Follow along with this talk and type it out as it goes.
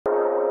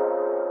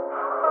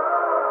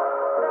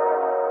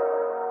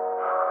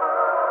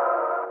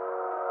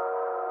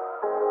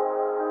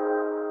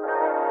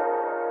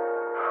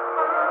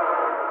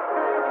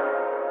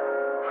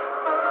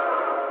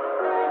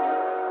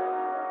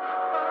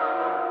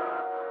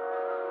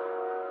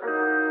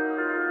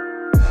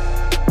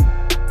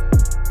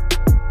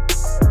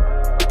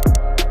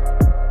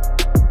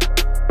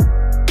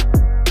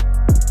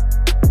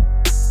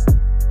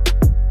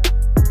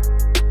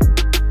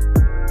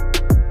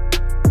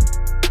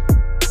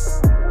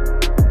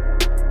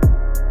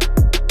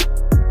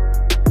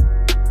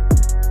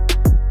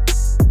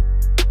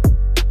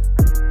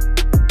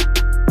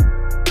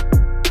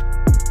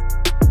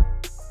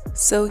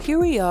So here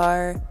we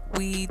are.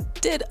 We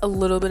did a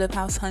little bit of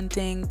house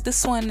hunting.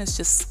 This one is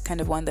just kind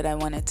of one that I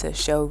wanted to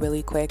show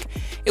really quick.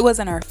 It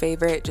wasn't our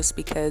favorite just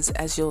because,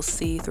 as you'll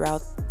see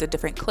throughout the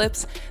different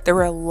clips, there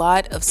were a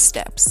lot of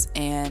steps,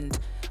 and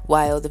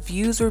while the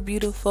views were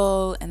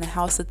beautiful and the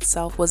house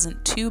itself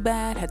wasn't too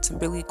bad, had some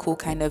really cool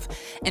kind of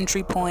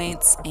entry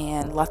points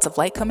and lots of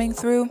light coming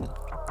through,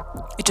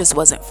 it just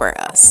wasn't for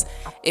us.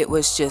 It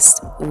was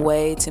just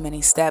way too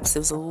many steps. It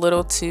was a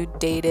little too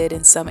dated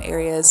in some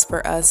areas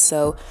for us,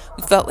 so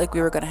we felt like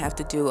we were going to have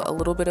to do a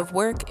little bit of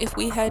work if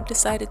we had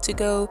decided to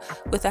go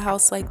with a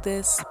house like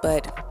this.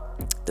 But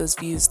those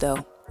views,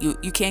 though,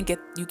 you can't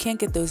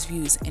get those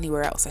views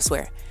anywhere else. I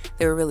swear,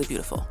 they were really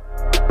beautiful.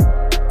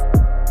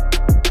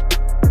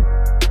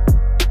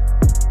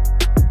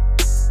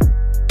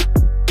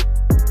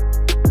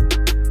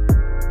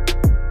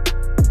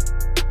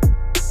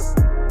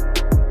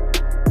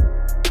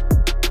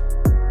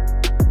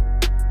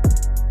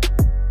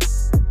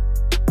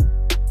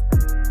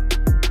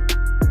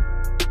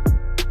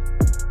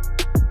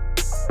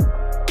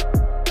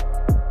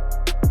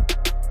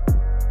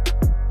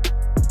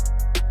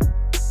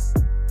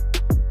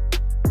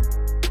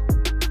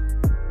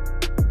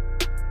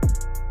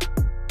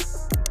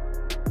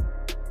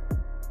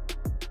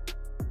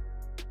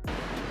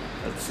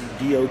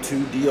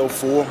 DO2,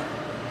 DO4.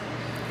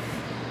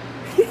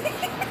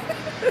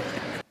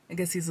 I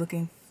guess he's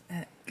looking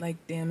at like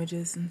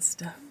damages and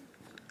stuff.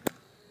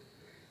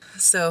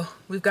 So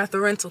we've got the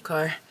rental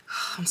car.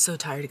 I'm so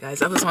tired,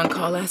 guys. I was on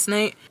call last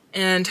night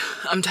and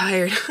I'm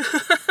tired.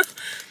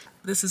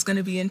 This is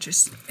gonna be an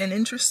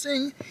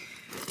interesting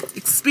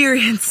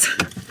experience.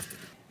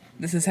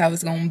 This is how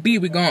it's gonna be.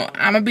 I'm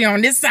gonna be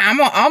on this side.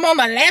 I'm on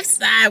the left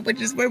side,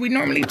 which is where we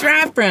normally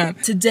drive from.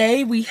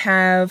 Today we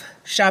have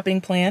shopping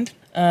planned.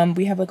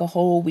 We have like a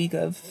whole week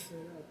in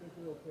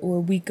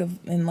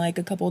like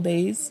a couple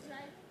days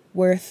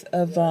worth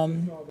of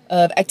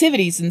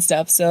activities and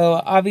stuff.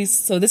 So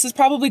this is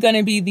probably going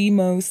to be the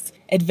most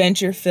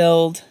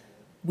adventure-filled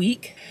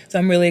week. So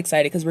I'm really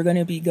excited because we're going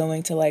to be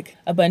going to like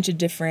a bunch of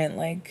different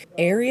like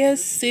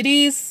areas,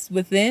 cities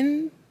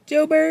within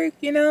Joburg,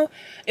 you know.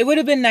 It would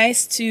have been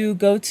nice to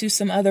go to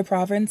some other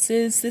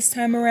provinces this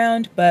time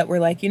around, but we're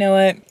like, you know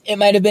what? It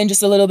might have been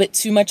just a little bit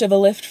too much of a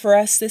lift for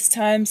us this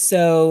time.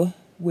 So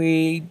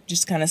we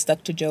just kind of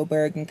stuck to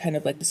Joburg and kind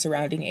of like the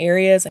surrounding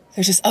areas.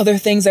 There's just other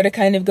things that are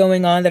kind of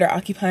going on that are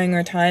occupying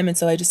our time, and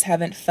so I just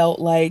haven't felt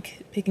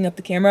like picking up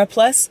the camera.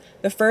 Plus,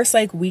 the first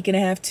like week and a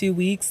half, 2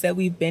 weeks that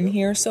we've been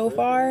here so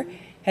far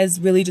has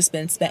really just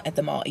been spent at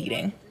the mall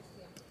eating.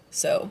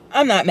 So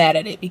I'm not mad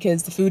at it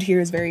because the food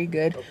here is very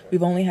good.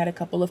 We've only had a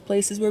couple of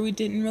places where we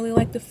didn't really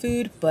like the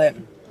food, but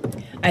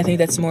I think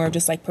that's more of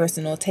just like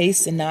personal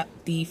taste and not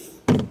the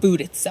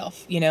food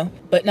itself, you know.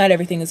 But not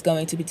everything is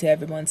going to be to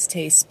everyone's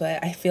taste,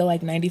 but I feel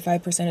like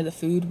 95% of the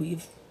food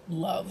we've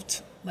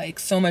loved, like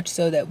so much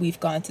so that we've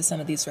gone to some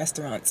of these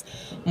restaurants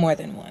more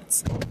than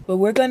once. But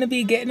we're going to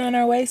be getting on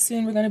our way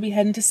soon. We're going to be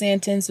heading to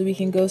Sandton so we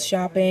can go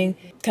shopping,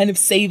 kind of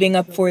saving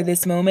up for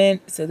this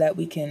moment so that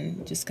we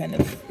can just kind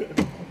of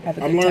have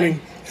a good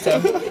time. So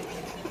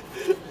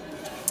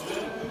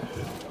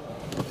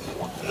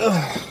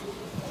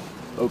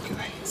Okay.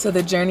 So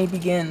the journey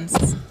begins.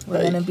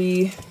 We're gonna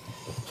be,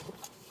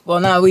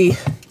 well, not we.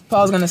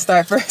 Paul's gonna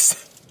start first.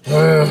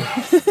 A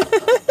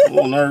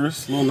little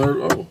nervous.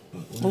 Oh.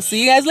 We'll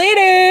see you guys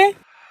later.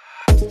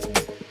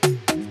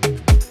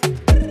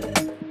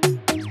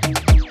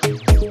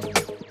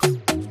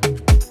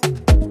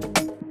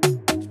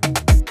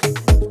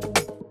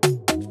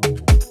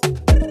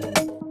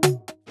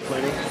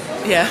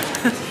 Yeah.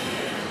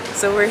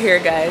 So we're here,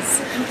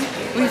 guys.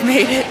 We've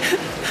made it.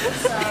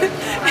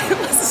 It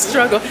was a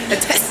struggle, a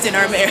test in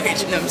our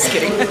marriage. No, I'm just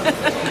kidding.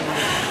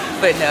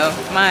 But no,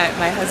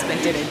 my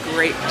husband did a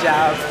great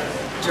job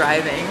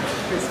driving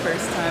for his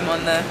first time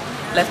on the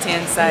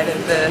left-hand side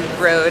of the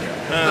road.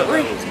 But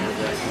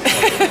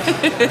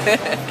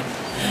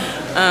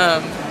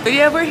but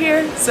yeah, we're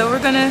here. So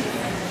we're gonna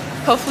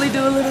hopefully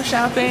do a little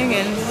shopping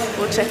and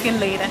we'll check in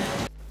later.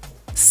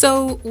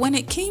 So when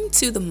it came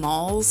to the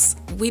malls,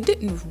 we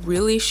didn't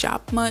really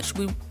shop much.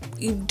 We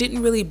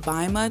didn't really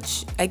buy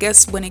much. I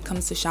guess when it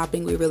comes to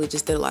shopping, we really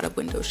just did a lot of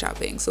window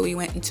shopping. So we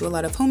went into a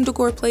lot of home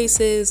decor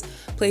places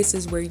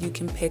where you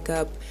can pick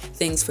up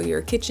things for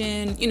your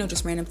kitchen, you know,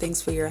 just random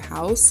things for your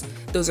house.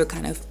 Those are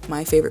kind of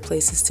my favorite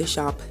places to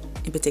shop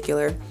in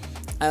particular.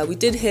 We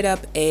did hit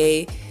up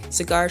a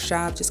cigar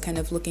shop, just kind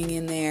of looking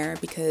in there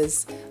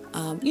because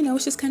you know,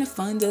 it's just kind of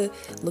fun to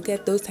look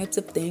at those types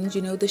of things,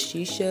 you know, the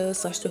shisha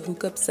 / the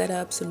hookup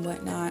setups and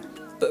whatnot.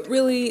 But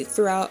really,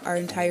 throughout our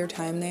entire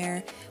time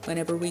there,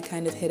 whenever we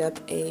kind of hit up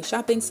a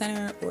shopping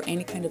center or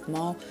any kind of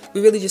mall,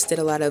 we really just did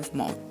a lot of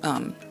mall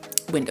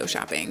window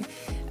shopping.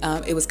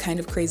 It was kind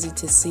of crazy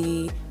to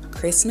see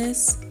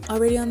Christmas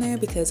already on there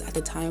because at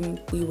the time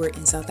we were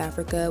in South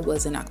Africa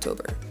was in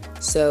October.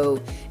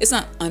 So it's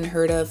not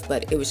unheard of,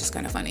 but it was just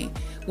kind of funny.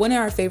 One of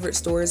our favorite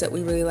stores that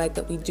we really like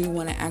that we do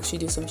want to actually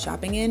do some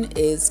shopping in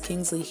is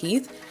Kingsley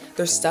Heath.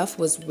 Their stuff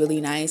was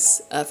really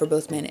nice for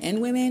both men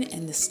and women,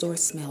 and the store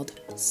smelled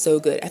so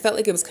good. I felt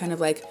like it was kind of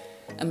like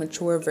a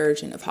mature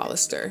version of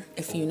Hollister,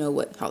 if you know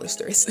what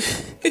Hollister is.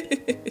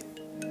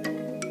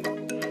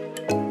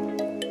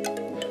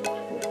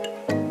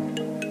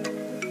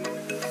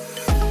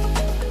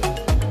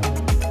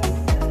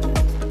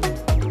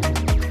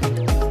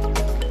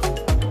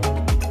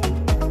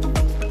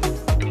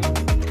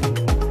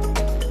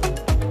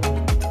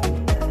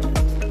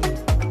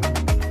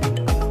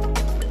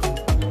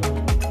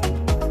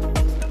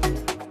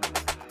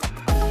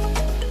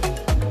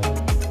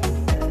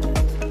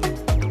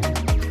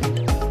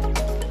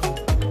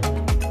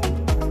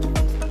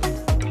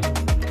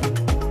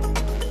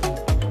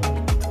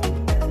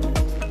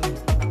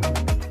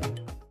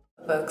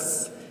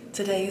 Folks,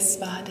 today's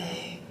spa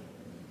day.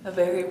 A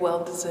very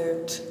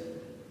well-deserved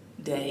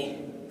day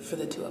for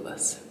the two of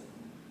us.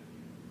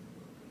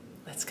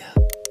 Let's go.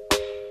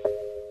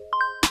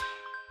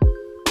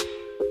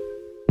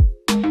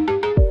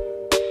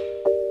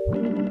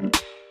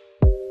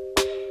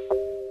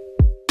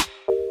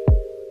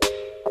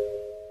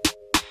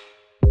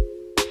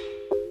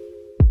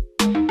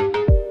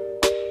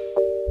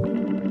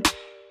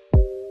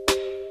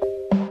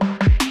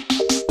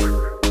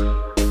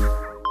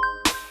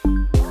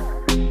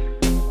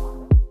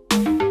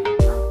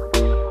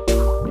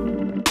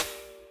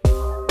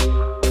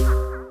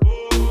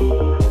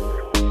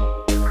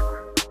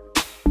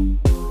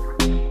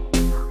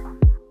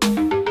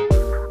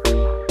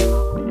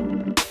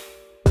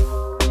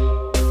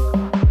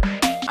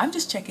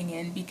 Checking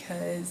in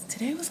because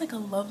today was like a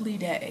lovely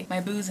day. My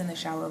boo's in the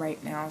shower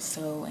right now,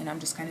 and I'm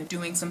just kind of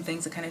doing some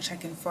things to kind of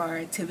check in for our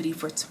activity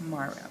for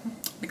tomorrow,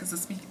 because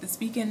this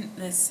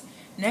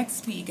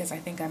next week, as I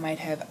think I might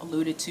have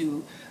alluded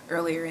to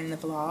earlier in the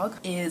vlog,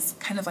 is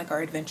kind of like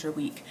our adventure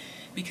week,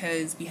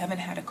 because we haven't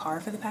had a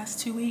car for the past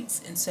 2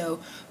 weeks, and so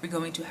we're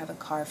going to have a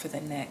car for the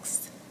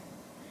next.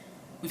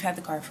 We've had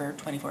the car for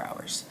 24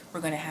 hours.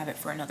 We're going to have it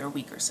for another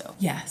week or so.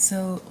 Yeah,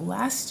 so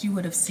last you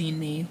would have seen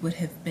me would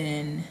have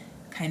been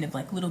kind of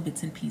like little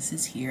bits and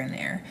pieces here and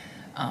there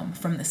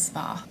from the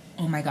spa.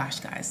 Oh my gosh,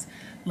 guys.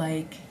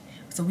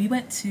 So we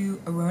went to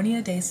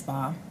Aronia Day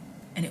Spa,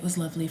 and it was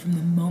lovely from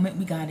the moment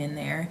we got in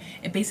there.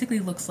 It basically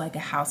looks like a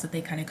house that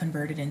they kind of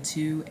converted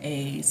into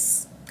a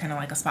kind of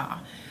like a spa.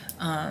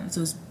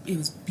 So it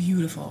was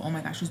beautiful. Oh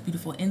my gosh, it was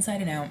beautiful inside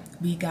and out.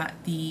 We got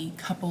the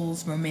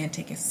couple's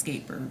romantic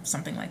escape or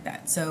something like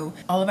that. So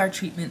all of our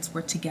treatments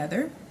were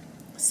together.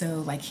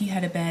 So like he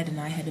had a bed and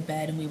I had a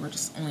bed, and we were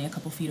just only a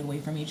couple feet away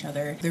from each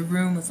other. The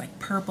room was like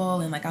purple,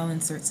 and like I'll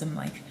insert some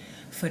like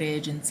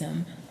footage and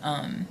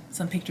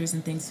some pictures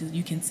and things so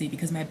you can see,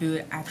 because my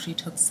boo actually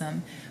took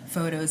some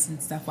photos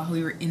and stuff while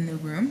we were in the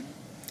room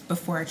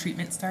before our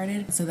treatment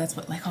started. So that's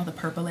what like all the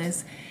purple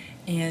is.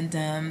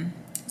 And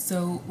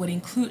so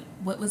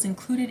what was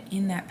included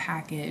in that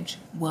package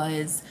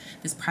was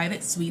this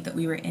private suite that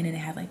we were in, and it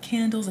had like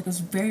candles, like it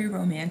was very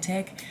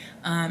romantic,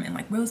 and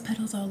like rose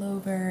petals all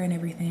over and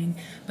everything.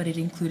 But it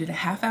included a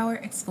half-hour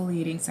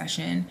exfoliating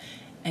session,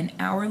 an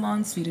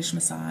hour-long Swedish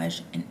massage,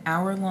 an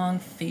hour-long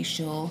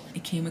facial.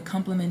 It came with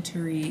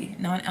complimentary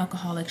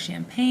non-alcoholic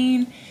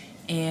champagne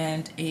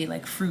and a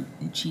like fruit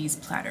and cheese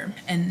platter.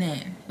 And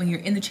then when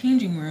you're in the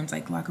changing rooms,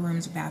 like locker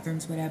rooms,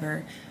 bathrooms,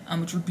 whatever,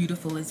 which were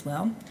beautiful as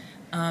well,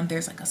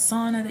 there's like a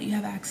sauna that you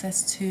have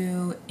access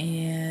to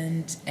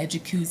and a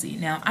jacuzzi.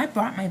 Now, I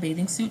brought my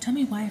bathing suit. Tell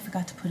me why I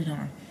forgot to put it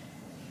on.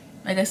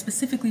 Like, I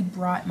specifically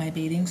brought my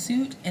bathing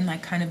suit and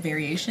like kind of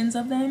variations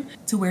of them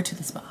to wear to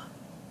the spa,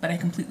 but I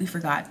completely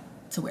forgot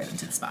to wear them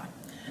to the spa,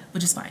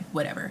 which is fine,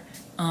 whatever.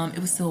 It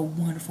was still a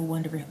wonderful,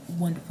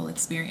 wonderful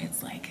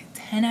experience. Like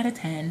 10 out of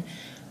 10.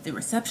 The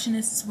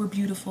receptionists were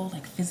beautiful,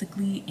 like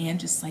physically and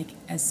just like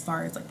as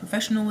far as like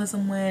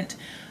professionalism went.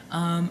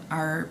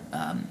 Our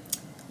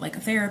like a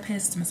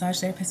therapist, massage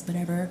therapist,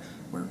 whatever,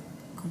 were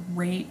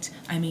great.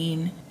 I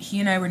mean,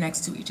 he and I were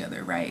next to each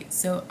other, right?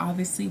 So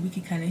obviously we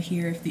could kind of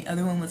hear if the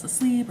other one was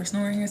asleep or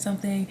snoring or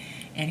something,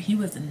 and he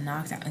was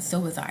knocked out, and so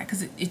was I,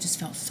 because it just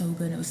felt so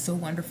good. It was so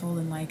wonderful.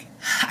 And like,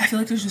 I feel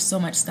like there's just so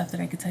much stuff that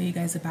I could tell you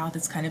guys about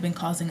that's kind of been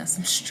causing us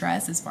some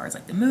stress as far as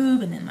like the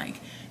move, and then like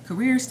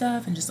career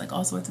stuff, and just like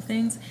all sorts of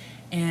things.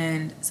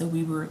 And so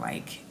we were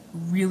like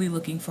really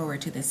looking forward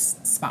to this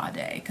spa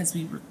day, because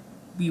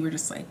we were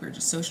just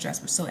so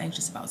stressed. We're so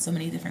anxious about so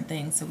many different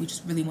things. So we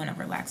just really want to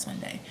relax one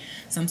day.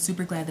 So I'm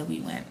super glad that we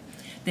went.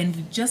 Then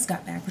we just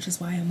got back, which is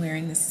why I'm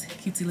wearing this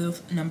cutesy little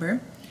number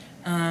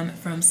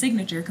from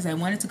Signature, because I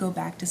wanted to go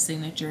back to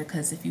Signature,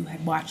 because if you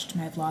had watched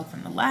my vlog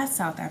from the last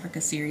South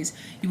Africa series,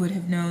 you would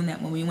have known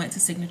that when we went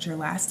to Signature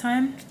last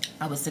time,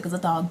 I was sick as a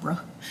dog, bro.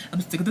 I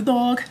was sick of the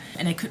dog,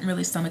 and I couldn't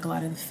really stomach a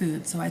lot of the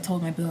food. So I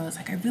told my boo, I was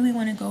like, I really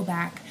want to go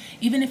back.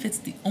 Even if it's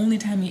the only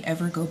time we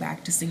ever go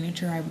back to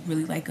Signature, I would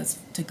really like us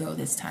to go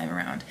this time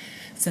around.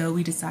 So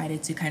we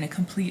decided to kind of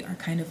complete our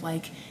kind of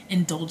like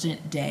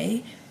indulgent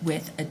day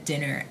with a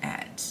dinner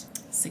at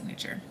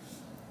Signature.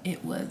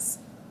 It was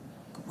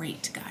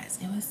great, guys.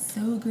 It was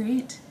so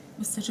great. It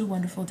was such a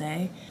wonderful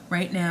day.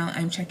 Right now,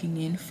 I'm checking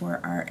in for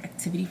our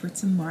activity for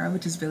tomorrow,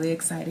 which is really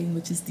exciting,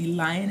 which is the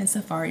Lion and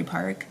Safari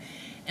Park.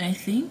 And I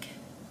think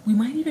we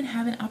might even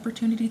have an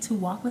opportunity to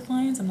walk with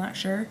lions. I'm not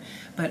sure,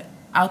 but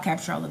I'll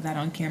capture all of that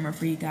on camera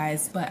for you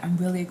guys. But I'm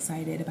really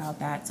excited about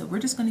that. So we're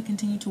just going to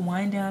continue to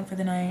wind down for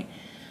the night,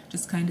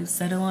 just kind of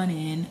settle on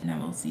in, and I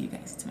will see you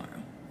guys tomorrow.